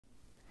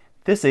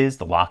This is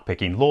the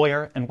Lockpicking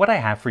Lawyer, and what I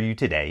have for you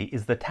today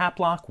is the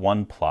TappLock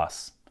One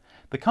Plus.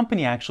 The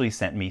company actually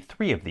sent me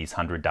 3 of these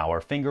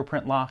 $100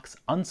 fingerprint locks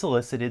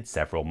unsolicited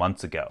several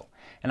months ago,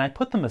 and I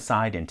put them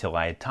aside until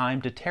I had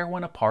time to tear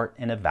one apart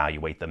and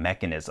evaluate the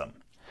mechanism.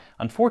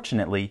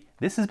 Unfortunately,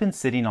 this has been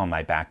sitting on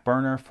my back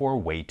burner for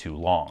way too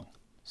long.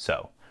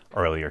 So,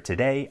 earlier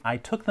today, I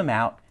took them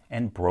out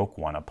and broke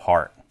one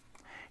apart.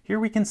 Here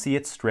we can see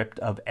it stripped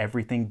of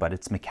everything but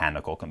its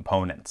mechanical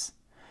components.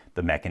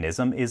 The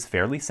mechanism is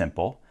fairly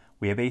simple.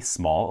 We have a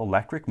small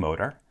electric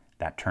motor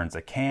that turns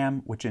a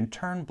cam, which in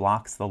turn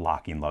blocks the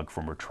locking lug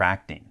from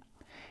retracting.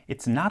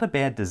 It's not a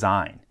bad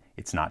design.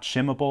 It's not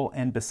shimmable,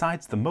 and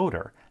besides the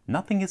motor,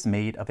 nothing is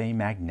made of a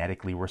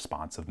magnetically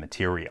responsive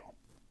material.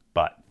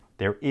 But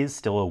there is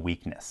still a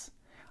weakness.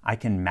 I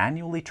can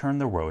manually turn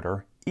the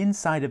rotor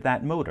inside of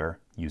that motor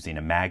using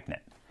a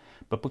magnet.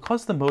 But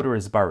because the motor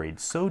is buried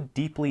so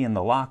deeply in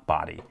the lock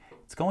body,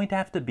 it's going to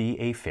have to be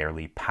a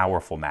fairly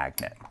powerful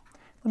magnet.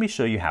 Let me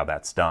show you how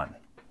that's done.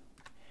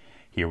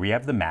 Here we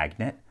have the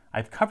magnet.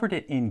 I've covered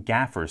it in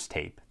gaffer's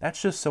tape. That's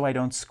just so I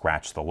don't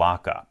scratch the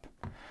lock up.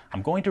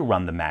 I'm going to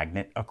run the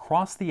magnet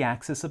across the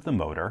axis of the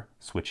motor,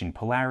 switching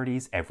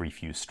polarities every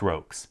few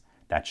strokes.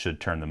 That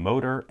should turn the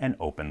motor and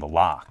open the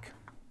lock.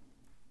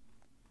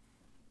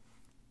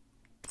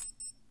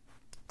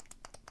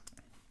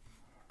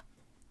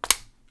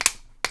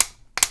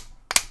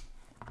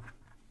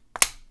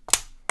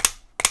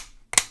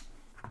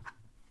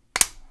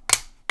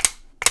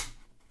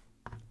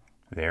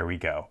 There we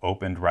go,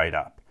 opened right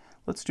up.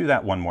 Let's do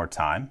that one more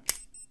time.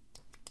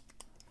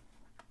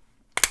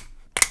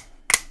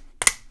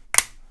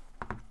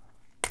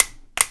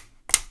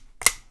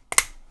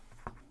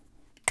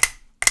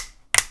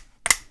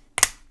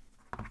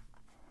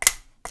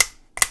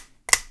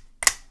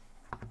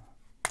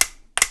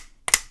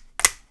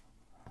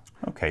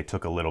 Okay,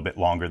 took a little bit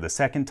longer the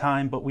second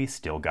time, but we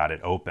still got it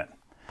open.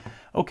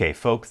 Okay,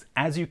 folks,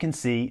 as you can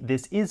see,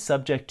 this is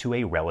subject to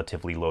a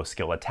relatively low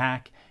skill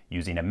attack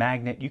using a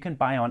magnet you can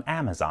buy on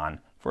Amazon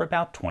for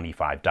about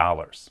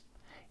 $25.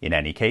 In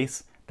any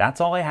case,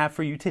 that's all I have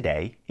for you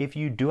today. If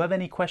you do have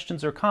any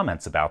questions or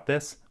comments about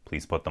this,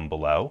 please put them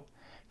below.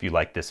 If you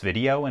liked this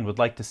video and would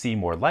like to see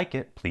more like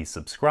it, please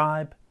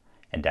subscribe.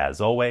 And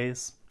as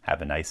always,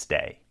 have a nice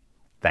day.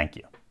 Thank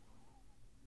you.